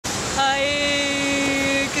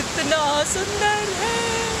सुंदर है।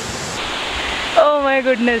 Oh my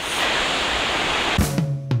goodness.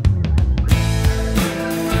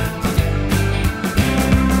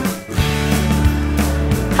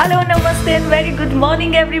 Hello, namaste and very good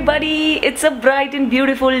morning everybody. It's a bright and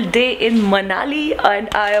beautiful day in Manali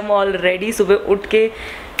and I am all ready. सुबह उठ के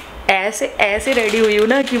ऐसे ready हुई हूँ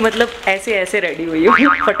ना कि मतलब ऐसे रेडी हुई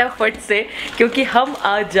हूँ फटाफट से, क्योंकि हम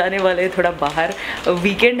आज जाने वाले हैं थोड़ा बाहर।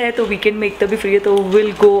 वीकेंड है तो वीकेंड में एकता भी फ्री है तो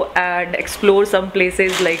will go and explore some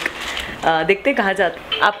places like देखते हैं कहाँ जाते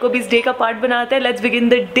हैं। आपको भी इस डे का पार्ट बनाते हैं। Let's begin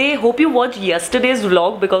the day. Hope you watch yesterday's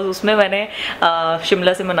vlog because उसमें मैंने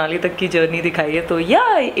शिमला से मनाली तक की जर्नी दिखाई है। तो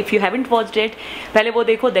या if you haven't watched it पहले वो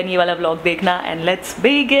देखो, देन ये वाला व्लॉग देखना। And let's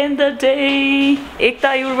begin the day.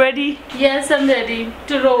 Ekta you ready? Yes I am ready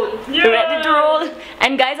to role. Ready to roll.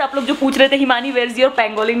 And guys, आप लोग जो पूछ रहे थे Himani where is your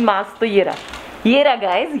pangolin mask, तो ये रहा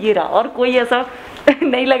गाइज, ये रहा। और कोई ऐसा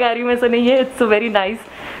नहीं लगा रही हूँ, ऐसा नहीं है। It's a very nice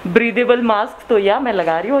breathable mask. तो या मैं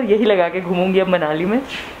लगा रही हूँ और यही लगा के घूमूंगी अब मनाली में।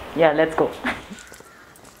 या लेट्स गो।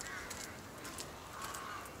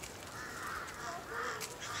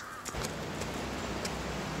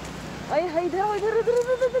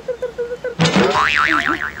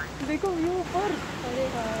 देखो व्यू ऊपर। अरे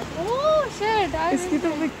वाह, ओह शिट, इसकी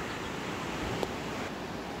तो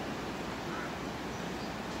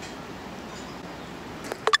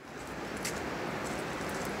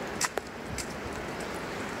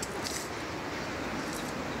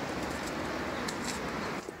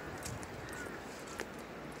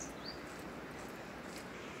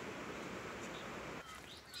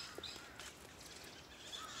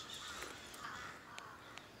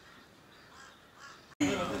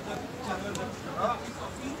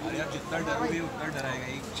जितना डरोगे उतना डराएगा।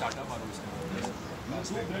 एक चाटा मारो उसको।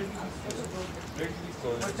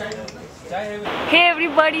 हे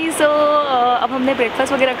एवरीबॉडी, सो अब हमने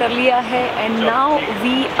ब्रेकफास्ट वगैरह कर लिया है and now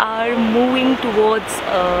we are moving towards.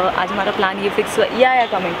 आज हमारा प्लान ये फिक्स हुआ, या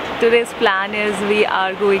coming today's plan is we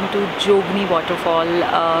are going to Jogni waterfall.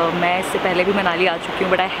 मैं इससे पहले भी मनाली आ चुकी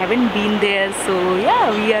हूँ but I haven't been there, सो या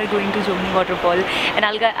we are going to Jogni waterfall and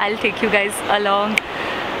I'll take you guys along.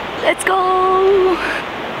 Let's go.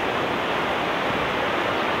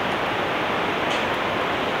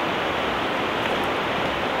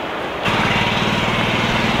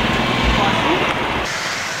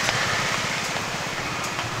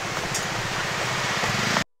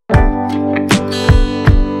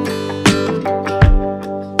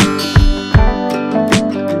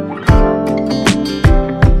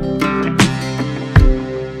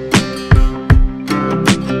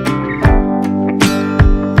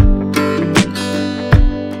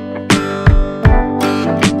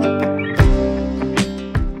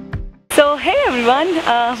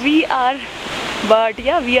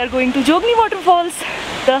 We are going to Jogini waterfalls.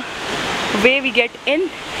 The way we get in,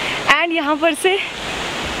 and यहाँ पर से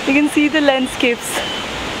you can see the landscapes.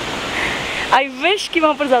 I wish कि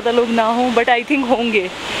वहाँ पर ज़्यादा लोग ना हों, but I think होंगे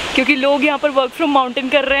क्योंकि लोग यहाँ पर work from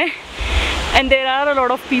mountain कर रहे हैं and there are a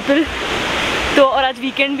lot of people. तो और आज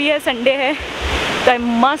weekend भी है, Sunday है, तो I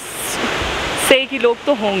must say कि लोग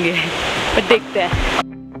तो होंगे, but देखते हैं।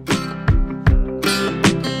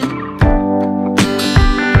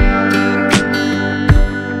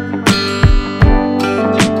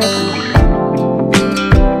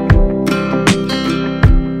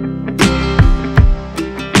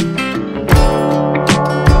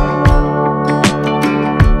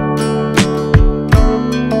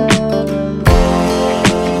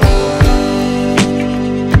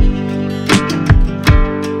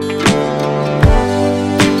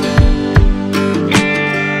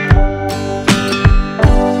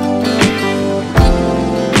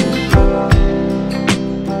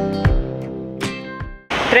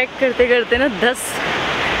 ट्रैक करते करते ना 10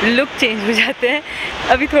 लुक चेंज हो जाते हैं।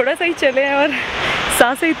 अभी थोड़ा सा ही चले हैं और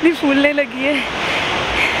सांसें इतनी फूलने लगी है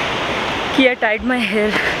कि आई टाइड माई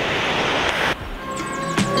हेयर।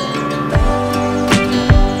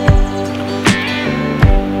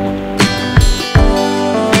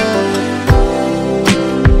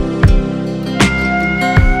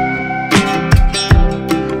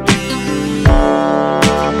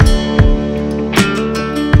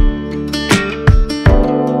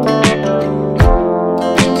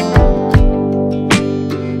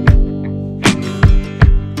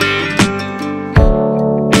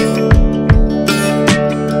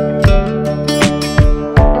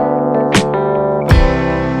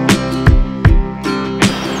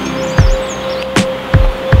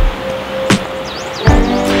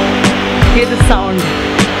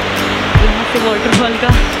 वाटरफॉल का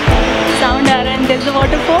साउंड आ रहा है, and there's a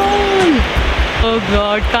waterfall. Oh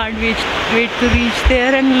God, can't wait to reach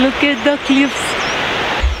there and look at the cliffs.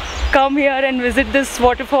 come here and visit this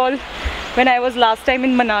waterfall when I was last time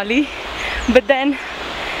in Manali, but then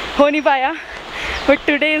हो नहीं पाया. But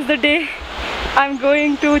today is the day I'm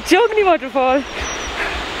going to Jogini waterfall.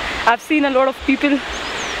 I've seen a lot of people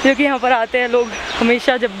जो कि यहाँ पर आते हैं लोग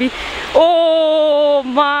हमेशा जब भी. Oh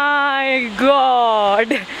my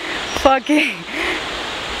God! Fucking!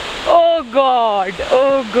 Oh God!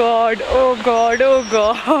 Oh God! Oh God! Oh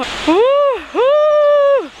God!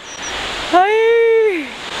 Woo! Hi!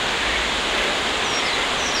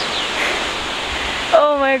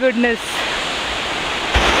 Oh my goodness!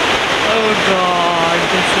 Oh God!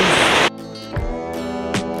 This is.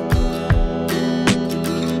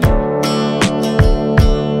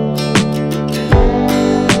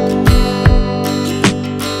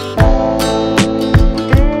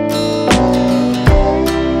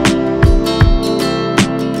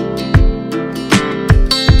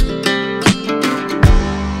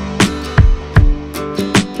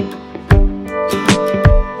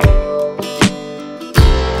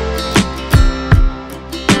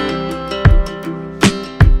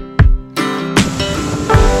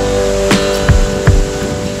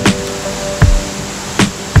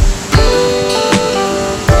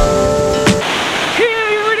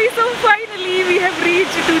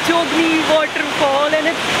 Jogini waterfall, and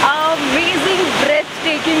it's amazing,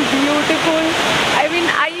 breathtaking, beautiful. I mean,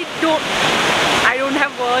 I don't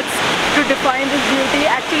have words to define this beauty.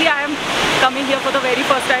 Actually, I am coming here for the very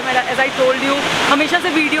first time, and as I told you, हमेशा से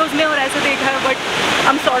videos में और ऐसे देखा है, but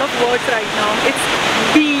I'm sort of words right now. It's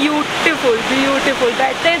beautiful, beautiful.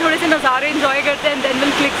 बैठते हैं, थोड़े से नज़ारे enjoy करते हैं, and then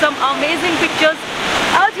we'll click some amazing pictures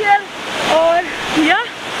out here. और yeah.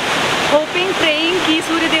 होपिंग प्रेइंग कि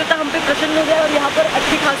सूर्य देवता हम पे प्रसन्न हो जाए और यहाँ पर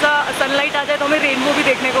अच्छी खासा सनलाइट आ जाए तो हमें रेनबो भी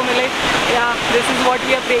देखने को मिले. या this is what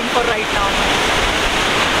we are praying for right now.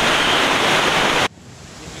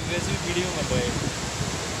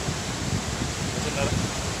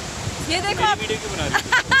 ये देखो आप वीडियो क्यों बना रही हो?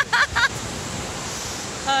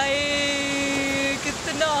 हाय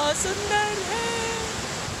कितना सुंदर है.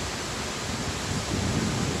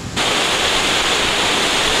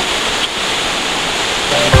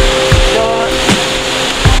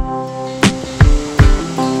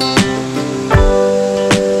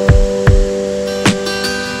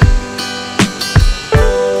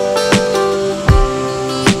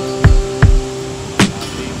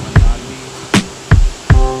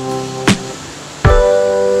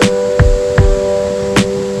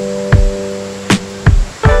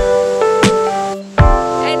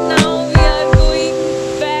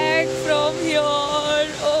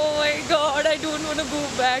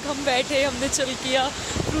 हम बैठे, हमने चल किया,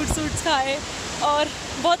 फ्रूट्स खाए और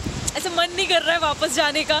बहुत ऐसे मन नहीं कर रहा है वापस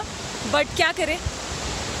जाने का, बट क्या करें,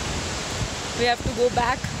 we have to go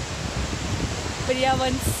back. but yeah,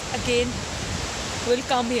 once again we'll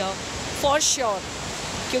come here for sure,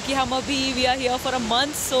 क्योंकि हम अभी we are here for a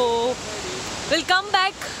month, so we'll come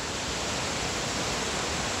back.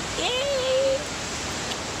 Yay!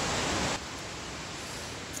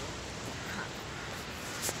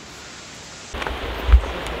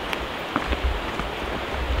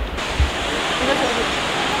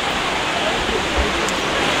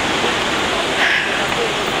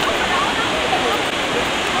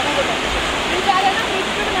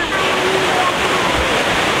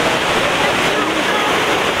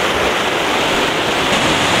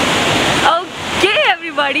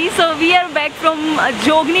 So we are back from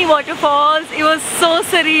Jogini waterfalls. It was so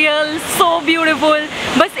surreal, so beautiful.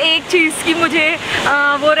 बस एक चीज़ की मुझे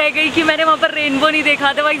वो रह गई कि मैंने वहाँ पर रेनबो नहीं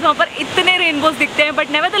देखा था. वहाँ पर इतने रेनबोज दिखते हैं,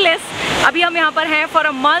 बट नेवरदलेस अभी हम यहाँ पर हैं फॉर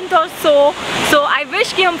अ मंथ और सो आई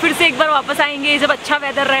विश कि हम फिर से एक बार वापस आएंगे जब अच्छा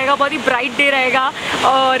वेदर रहेगा, बहुत ही ब्राइट डे रहेगा.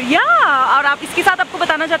 और और आप इसके साथ आपको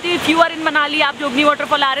बताना चाहती हूँ, if you are in Manali, आप जोगनी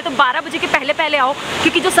वाटरफॉल आ रहे हैं तो 12 बजे के पहले आओ,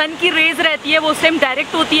 क्योंकि जो सन की रेज रहती है वो उस टाइम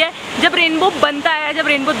डायरेक्ट होती है. जब रेनबो बनता है, जब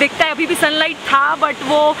रेनबो दिखता है, अभी भी सनलाइट था बट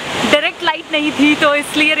वो डायरेक्ट लाइट नहीं थी, तो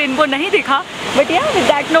इसलिए रेनबो नहीं दिखा. बट या विद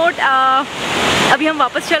दैट नोट अभी हम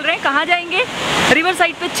वापस चल रहे हैं. कहाँ जाएंगे? रिवर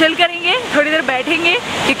साइड पे चिल करेंगे, थोड़ी देर बैठेंगे,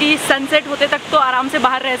 क्योंकि सनसेट होते तक तो आराम से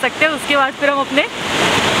बाहर रह सकते हैं. उसके बाद फिर हम अपने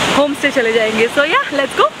होम स्टे चले जाएंगे. सो या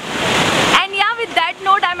let's go. And yeah, with that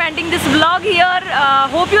note, I'm ending this vlog here.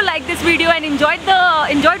 Hope you like this video and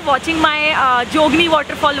enjoyed watching my Jogini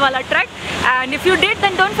waterfall wala trek. And if you did,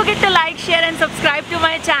 then don't forget to like, share and subscribe to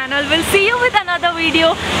my channel. We'll see you with another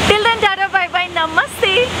video. Till then, tata, bye bye,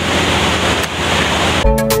 namaste.